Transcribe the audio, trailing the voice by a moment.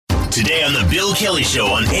Today on the Bill Kelly Show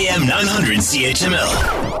on AM 900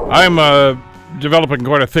 CHML. I'm developing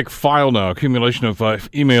quite a thick file now, accumulation of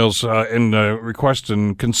emails and requests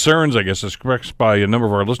and concerns, I guess, expressed by a number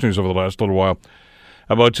of our listeners over the last little while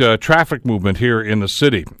about traffic movement here in the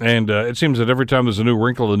city. And it seems that every time there's a new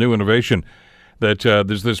wrinkle, a new innovation, that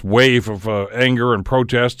there's this wave of anger and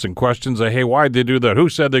protests and questions. Hey, why'd they do that? Who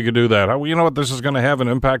said they could do that? You know what, this is going to have an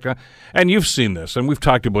impact on? And you've seen this, and we've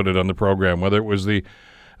talked about it on the program, whether it was the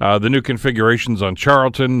new configurations on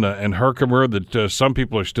Charlton and Herkimer that some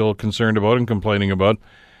people are still concerned about and complaining about.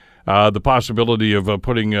 The possibility of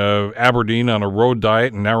putting Aberdeen on a road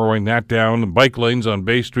diet and narrowing that down. The bike lanes on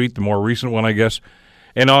Bay Street, the more recent one, I guess.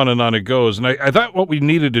 And on it goes. And I thought what we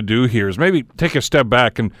needed to do here is maybe take a step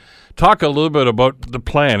back and talk a little bit about the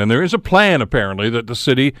plan. And there is a plan, apparently, that the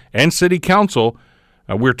city and city council,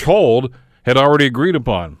 we're told, had already agreed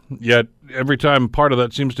upon. Yet every time part of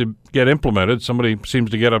that seems to get implemented, somebody seems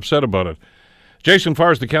to get upset about it. Jason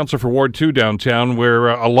Farr is the councillor for Ward 2 downtown, where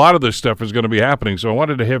a lot of this stuff is going to be happening. So I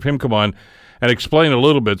wanted to have him come on and explain a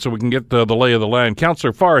little bit so we can get the lay of the land.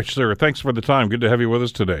 Councillor Farr, sir, thanks for the time. Good to have you with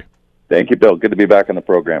us today. Thank you, Bill. Good to be back on the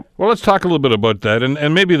program. Well, let's talk a little bit about that,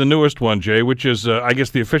 and maybe the newest one, Jay, which is, I guess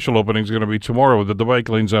the official opening is going to be tomorrow with the bike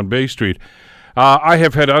lanes on Bay Street. I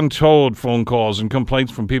have had untold phone calls and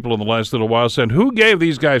complaints from people in the last little while saying, who gave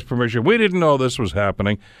these guys permission? We didn't know this was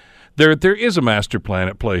happening. There is a master plan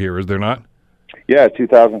at play here, is there not? Yeah,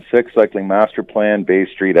 2006 Cycling Master Plan, Bay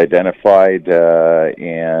Street identified,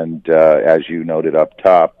 and as you noted up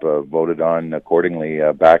top, voted on accordingly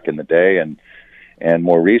back in the day, and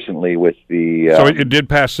more recently with the... So it did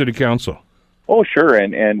pass City Council? Oh, sure,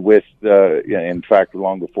 and with, in fact,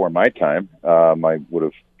 long before my time, I would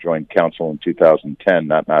have joined council in 2010.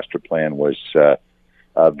 That master plan was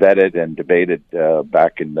vetted and debated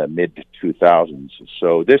back in the mid-2000s.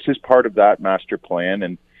 So this is part of that master plan,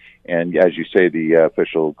 and as you say, the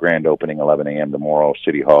official grand opening, 11 a.m. tomorrow,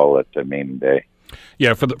 City Hall at Main Day.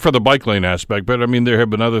 Yeah, for the bike lane aspect, but I mean, there have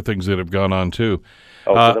been other things that have gone on, too.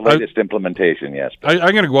 Oh, for the latest implementation, yes. I'm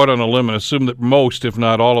going to go out on a limb and assume that most, if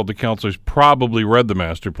not all, of the councillors probably read the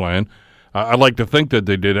master plan. I'd like to think that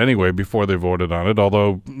they did anyway before they voted on it,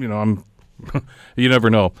 although, you never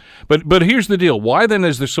know. But here's the deal. Why then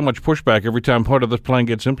is there so much pushback every time part of this plan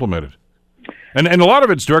gets implemented? And a lot of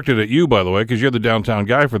it's directed at you, by the way, because you're the downtown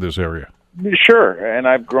guy for this area. Sure, and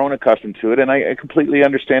I've grown accustomed to it, and I completely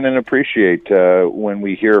understand and appreciate when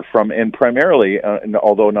we hear from, and primarily,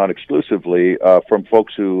 although not exclusively, from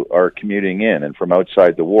folks who are commuting in and from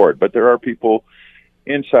outside the ward. But there are people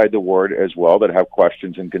inside the ward as well that have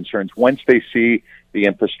questions and concerns once they see the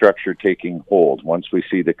infrastructure taking hold, once we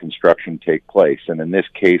see the construction take place. And in this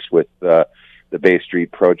case with the Bay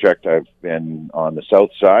Street project, I've been on the south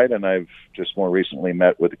side, and I've just more recently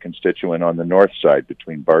met with a constituent on the north side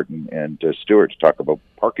between Barton and Stewart to talk about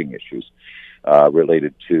parking issues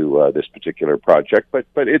related to this particular project. But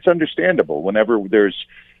it's understandable whenever there's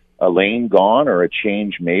a lane gone or a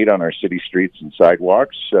change made on our city streets and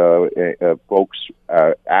sidewalks, folks,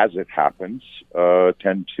 as it happens,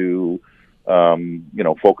 tend to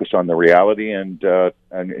focus on the reality and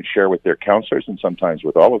share with their councillors and sometimes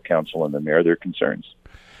with all of council and the mayor their concerns.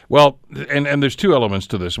 Well, and there's two elements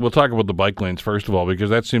to this. We'll talk about the bike lanes first of all,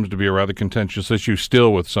 because that seems to be a rather contentious issue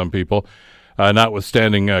still with some people,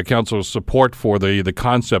 notwithstanding council's support for the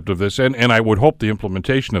concept of this, and I would hope the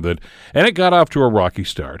implementation of it. And it got off to a rocky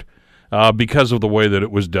start because of the way that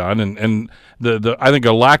it was done, and the I think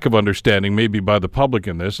a lack of understanding maybe by the public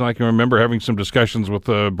in this. And I can remember having some discussions with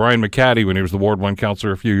Brian McCaddy when he was the Ward 1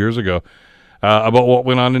 councillor a few years ago about what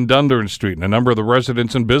went on in Dundurn Street, and a number of the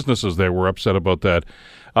residents and businesses there were upset about that.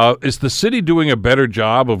 Is the city doing a better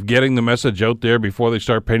job of getting the message out there before they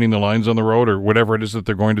start painting the lines on the road or whatever it is that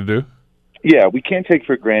they're going to do? Yeah, we can't take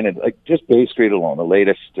for granted, like just Bay Street alone, the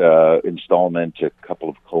latest installment, a couple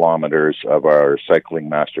of kilometers of our cycling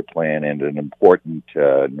master plan and an important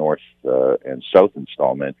north and south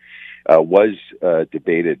installment was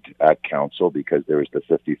debated at council because there was the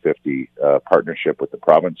 50-50 partnership with the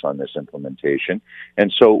province on this implementation.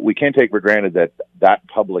 And so we can't take for granted that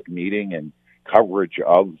public meeting and coverage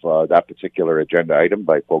of that particular agenda item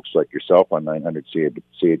by folks like yourself on 900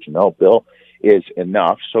 CHML, Bill, is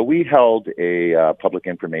enough. So we held a public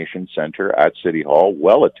information center at City Hall,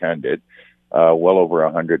 well attended, well over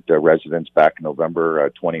 100 residents back in November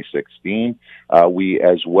 2016. We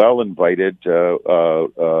as well invited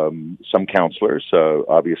some councillors.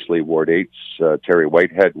 Obviously, Ward 8's Terry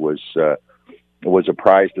Whitehead was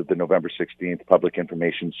apprised of the November 16th Public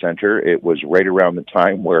Information Center. It was right around the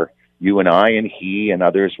time where you and I and he and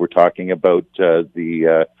others were talking about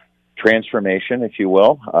the transformation, if you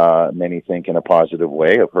will. Many think in a positive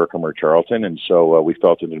way of Herkimer Charlton, and so we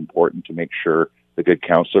felt it important to make sure the good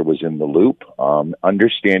councillor was in the loop,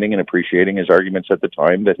 understanding and appreciating his arguments at the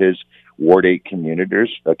time that his Ward 8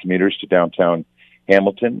 commuters to downtown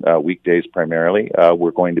Hamilton, weekdays primarily,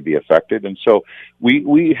 were going to be affected. And so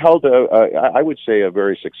we held I would say, a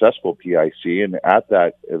very successful PIC, and at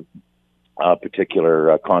that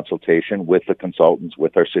particular consultation with the consultants,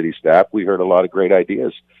 with our city staff, we heard a lot of great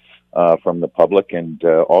ideas from the public, and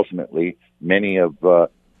ultimately many of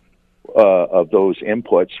those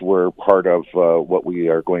inputs were part of what we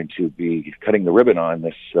are going to be cutting the ribbon on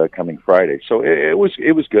this coming Friday. So it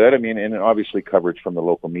was good. I mean, and obviously coverage from the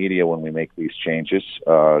local media when we make these changes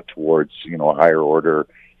towards a higher order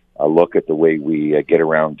look at the way we get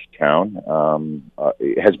around town.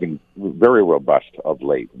 It has been very robust of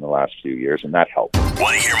late in the last few years, and that helped.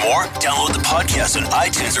 Want to hear more? Download the podcast on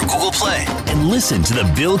iTunes or Google Play and listen to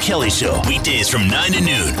The Bill Kelly Show weekdays from 9 to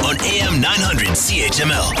noon on AM 900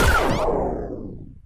 CHML.